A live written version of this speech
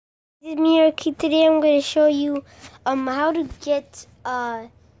It's me, Arky. Today I'm going to show you how to get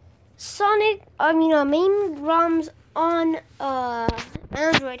mame ROMs on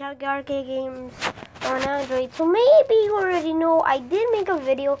Android, how to get arcade games on Android. So maybe you already know I did make a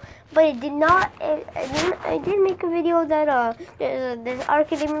video, but it did not. I did make a video that there's this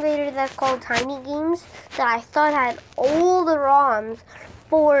arcade emulator that's called Tiny Games that I thought had all the ROMs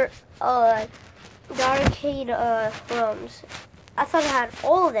for the arcade ROMs. I thought it had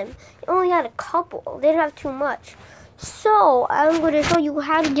all of them. It only had a couple. They didn't have too much. So I'm going to show you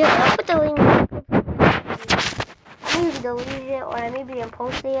how to get it. I'll put the link. I maybe deleted it or I maybe didn't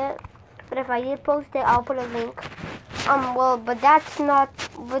post it yet. But if I did post it, I'll put a link. But that's not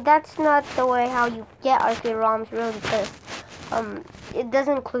the way how you get arcade ROMs really, because it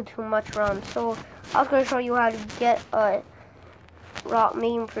doesn't include too much ROMs. So I was going to show you how to get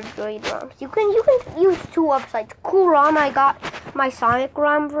mame for Droid ROMs. You can use two websites. Cool ROM, I got my Sonic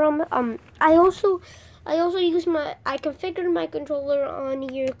ROM from. I also use I configured my controller on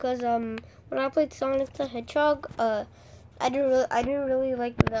here because when I played Sonic the Hedgehog, I didn't really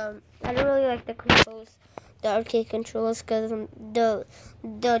like the controls, the arcade controllers, because the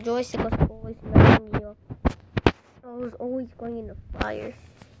joystick was always messing me up. I was always going into fire.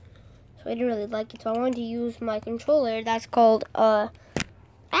 So I didn't really like it, so I wanted to use my controller that's called, I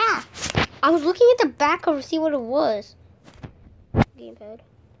was looking at the back cover to see what it was. Gamepad.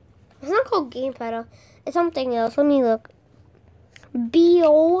 It's not called gamepad, it's something else. Let me look.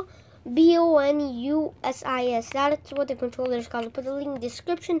 BONUSIS. That's what the controller is called. I'll put the link in the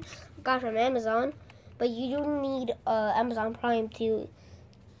description. I got it from Amazon. But you do need Amazon Prime to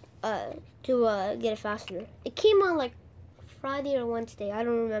get it faster. It came on like Friday or Wednesday, I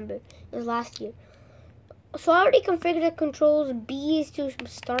don't remember. It was last year. So I already configured the controls. B is to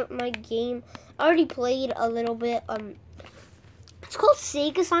start my game. I already played a little bit. It's called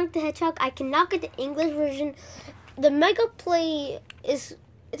Sega Sonic the Hedgehog. I cannot get the English version. The Mega Play it's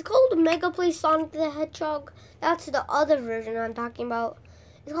called Mega Play Sonic the Hedgehog. That's the other version I'm talking about.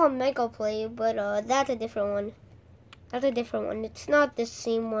 It's called Mega Play, but that's a different one. That's a different one. It's not the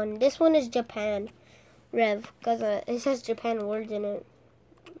same one. This one is Japan Rev, because it says Japan words in it.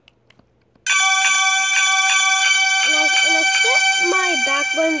 And I set my back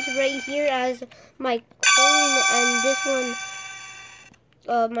buttons right here as my coin, and this one,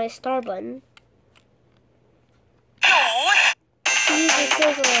 my star button. See, it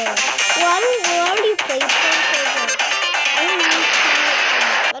says, I already played some,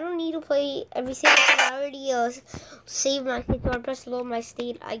 I don't need to play everything, because I already saved my state, so I press load my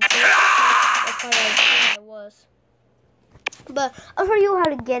state, I get it. That's how I it was. But I'll show you how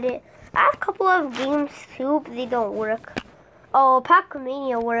to get it. I have a couple of games too, but they don't work. Oh,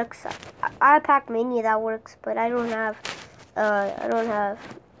 Pac-Mania works. I have Pac-Mania that works, but I don't have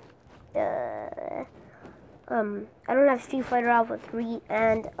Street Fighter Alpha 3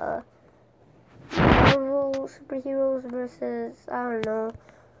 and Marvel Superheroes versus I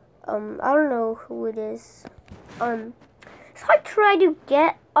don't know who it is. So I tried to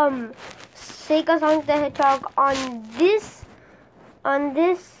get Sega Sonic the Hedgehog on this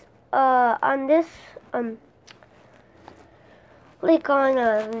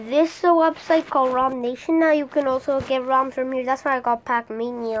website called ROM Nation. Now you can also get ROMs from here. That's why I got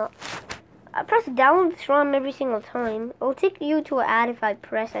Pac-Mania. I press download this ROM every single time. It will take you to an ad if I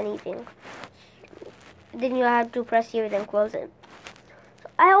press anything. Then you have to press here, then close it. So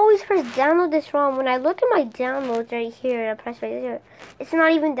I always press download this ROM. When I look at my downloads right here, I press right here, it's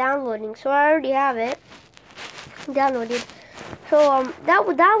not even downloading. So I already have it downloaded. So that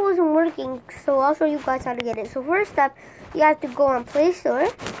wasn't working. So I'll show you guys how to get it. So first step, you have to go on Play Store,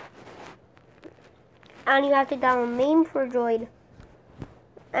 and you have to download Mame for Droid.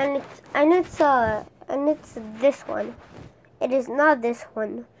 And it's this one. It is not this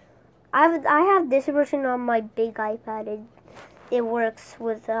one. I have this version on my big iPad. It works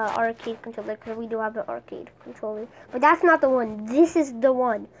with arcade controller, because we do have an arcade controller. But that's not the one. This is the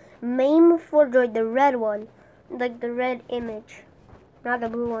one. Mame for Droid, the red one, like the red image, not the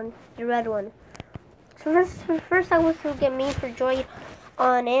blue one, the red one. So first I was to get Mame for Droid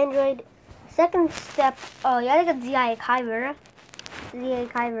on Android. Second step, you gotta get zarciver. So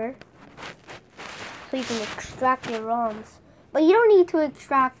you can extract your ROMs, but you don't need to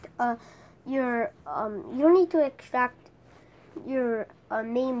extract your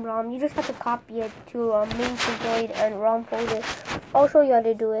name ROM. You just have to copy it to Mame for Droid and ROM folder. I'll show you how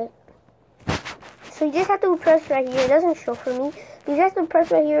to do it. So you just have to press right here. It doesn't show for me. You just have to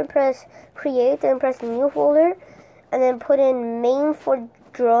press right here, press create, and press new folder, and then put in Mame for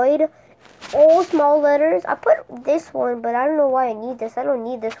Droid all small letters. I put this one, but I don't know why I need this. I don't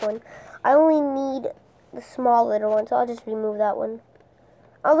need this one. I only need the small letter one, so I'll just remove that one.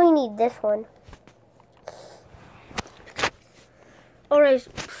 I only need this one. Alright,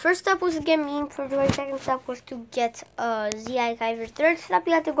 first step was to get meme for joy. Second step was to get zarciver. Third step,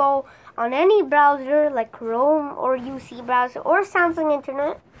 you have to go on any browser like Chrome or UC browser or Samsung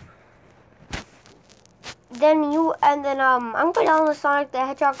Internet. I'm going to download Sonic the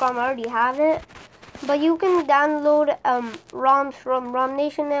Hedgehog ROM. I already have it, but you can download ROMs from ROM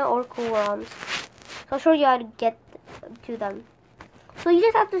Nation or Cool ROMs. So I'll show you how to get to them. So you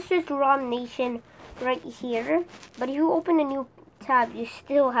just have to search ROM Nation right here. But if you open a new tab, you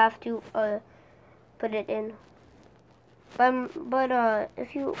still have to put it in.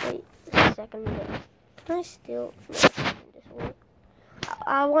 If you wait a second, can I still this one?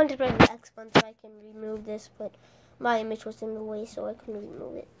 I wanted to press the X button so I can remove this, but my image was in the way, so I couldn't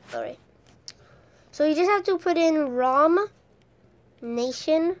remove it. Alright. So you just have to put in ROM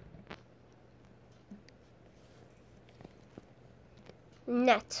Nation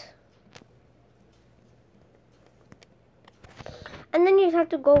Net. And then you just have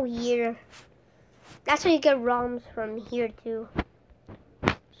to go here. That's how you get ROMs from here too.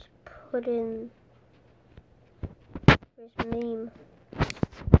 Just put in this meme.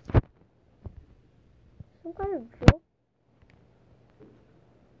 Some kind of joke.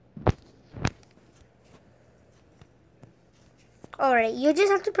 Alright, you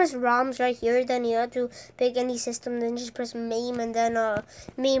just have to press ROMs right here, then you have to pick any system, then just press MAME, and then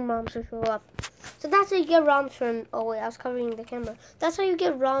MAME ROMs will show up. So that's how you get ROMs from, oh wait, I was covering the camera. That's how you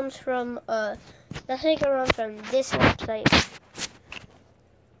get ROMs from, this website.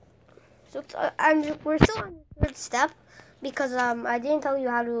 So we're still on the third step, because I didn't tell you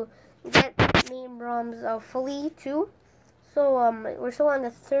how to get MAME ROMs fully too. So we're still on the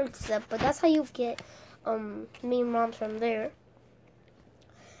third step, but that's how you get MAME ROMs from there.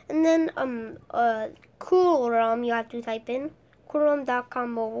 And then cool ROM you have to type in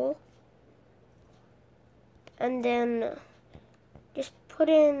coolrom.com mobile, and then just put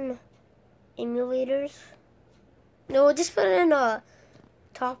in emulators. No, just put in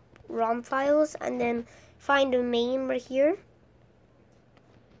top ROM files, and then find the MAME right here,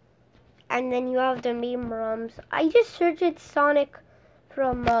 and then you have the MAME ROMs. I just searched Sonic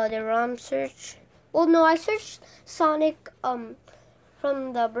from the ROM search. Well, no, I searched Sonic from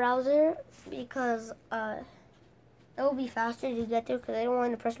the browser because it will be faster to get there, because I don't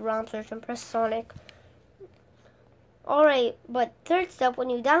want to press ROM search and press Sonic. Alright, but third step, when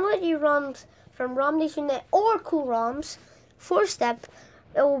you download your ROMs from ROM Nation or Cool ROMs, fourth step,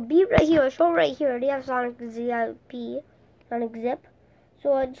 it will be right here, show right here. They have Sonic ZIP, Sonic Zip.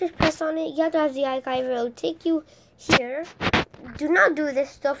 So just press on it. You have to have the archive. It will take you here. Do not do this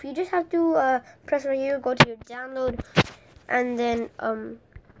stuff. You just have to press right here, go to your download, and then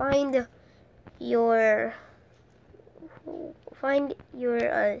find your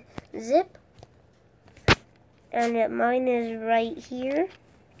zip, and mine is right here.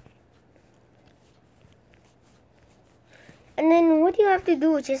 And then what you have to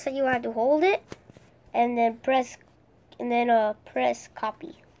do is just you have to hold it and then press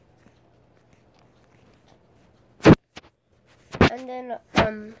copy. And then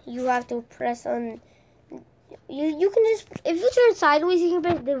you have to press on. You can just, if you turn sideways, you can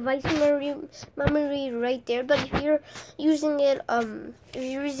press device memory right there. But if you're using it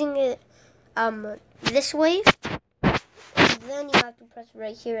this way, then you have to press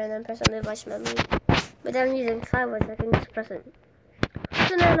right here and then press on device memory. But I'm using sideways, I can just press it.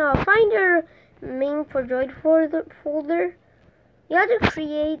 So then find your main for Droid folder. You have to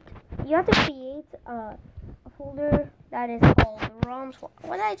create a folder that is called ROMs.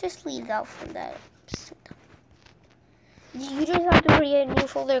 Why did I just leave out from that? You just have to create a new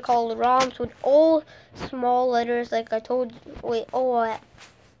folder called ROMs with all small letters, like I told you. Wait,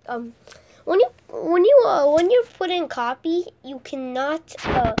 when you put in copy, you cannot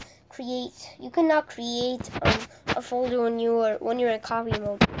create a folder when you're in copy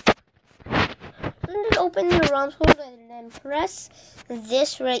mode. So then just open your ROMs folder and then press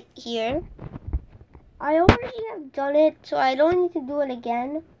this right here. I already have done it, so I don't need to do it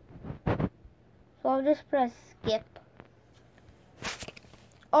again. So I'll just press skip.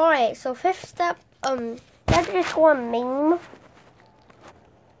 Alright, so fifth step, you have to just go on MAME.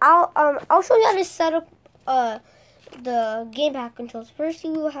 I'll show you how to set up the gamepad controls. First,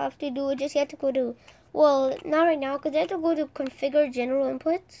 you have to do you have to go to, well, not right now, because you have to go to configure general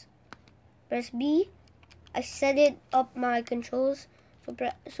inputs. Press B. I set it up my controls.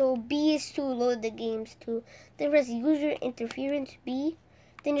 So B is to load the games too. Then press user interference B.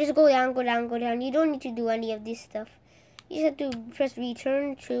 Then just go down, go down, go down. You don't need to do any of this stuff. You just have to press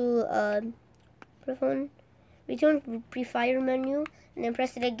return to return pre-fire menu, and then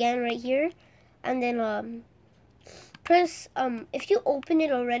press it again right here, and then press if you open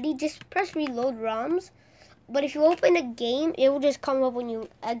it already, just press reload ROMs. But if you open a game, it will just come up when you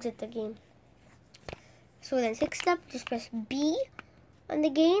exit the game. So then 6th step, just press B on the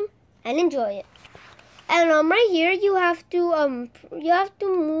game and enjoy it. And right here you have to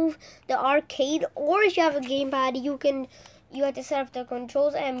move the arcade, or if you have a gamepad, you have to set up the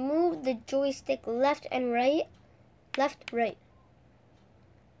controls and move the joystick left and right, right.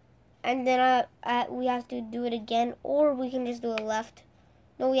 And then we have to do it again, or we can just do it left.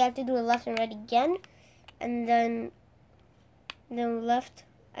 No, we have to do it left and right again, and then left,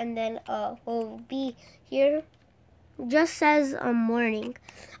 and then we'll be here. Just says morning.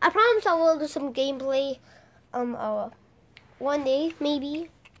 I promise I will do some gameplay one day, maybe.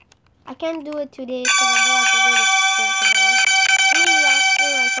 I can't do it today because I do have to go to school tomorrow. Maybe after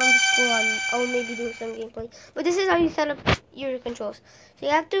I come to school, I'll maybe do some gameplay. But this is how you set up your controls. So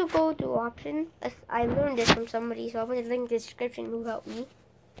you have to go to option. I learned this from somebody, so I'll put a link in the description who helped me.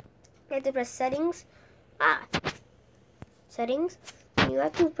 You have to press settings. Settings. And you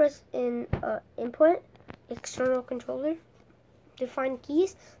have to press in input, external controller, define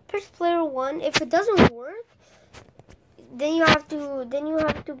keys. Press player 1. If it doesn't work, then you have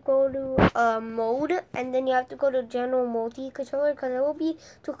to go to mode, and then you have to go to general multi-controller, because it will be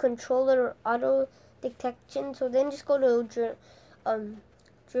to controller auto detection. So then just go to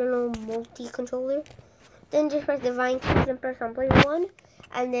general multi-controller, then just press divine keys and press on player 1,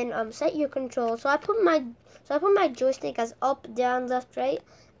 and then set your control. So I put my joystick as up, down, left, right.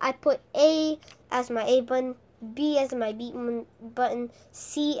 I put A as my A button, B as my B button,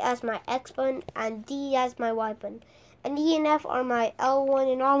 C as my X button, and D as my Y button. And E and F are my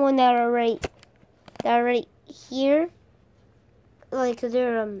L1 and R1 that are right here. Like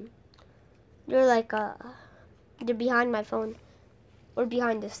they're behind my phone, or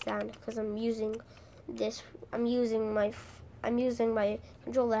behind the stand, because I'm using my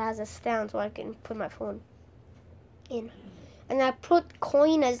controller that has a stand, so I can put my phone in. And I put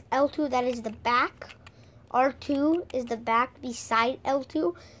coin as L2, that is the back. R2 is the back beside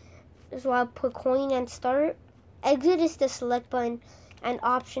L2. So I'll put coin and start. Exit is the select button, and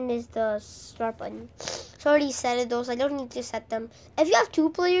option is the start button. So I already set it, those. I don't need to set them. If you have 2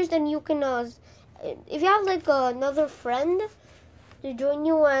 players, then you can, if you have like another friend to join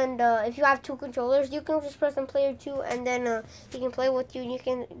you, and if you have 2 controllers, you can just press on player 2, and then he can play with you.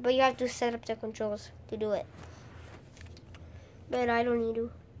 And but you have to set up the controls to do it. But I don't need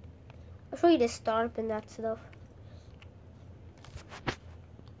to. I'll show you the start and that stuff.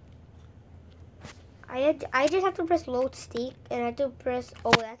 I just have to press load stake, and I have to press,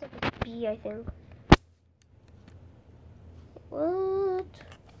 I have to press B, I think. What?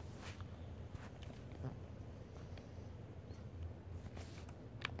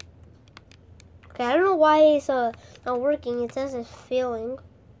 Okay, I don't know why it's not working. It says it's failing.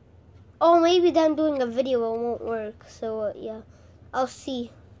 Oh, maybe them doing a video it won't work. So yeah, I'll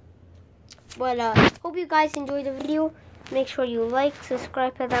see. But hope you guys enjoyed the video. Make sure you like,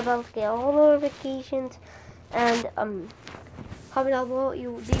 subscribe, hit that bell to get all notifications, and comment down below. Do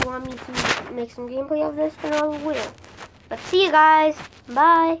you want me to make some gameplay of this? Then I will. But see you guys.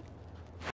 Bye.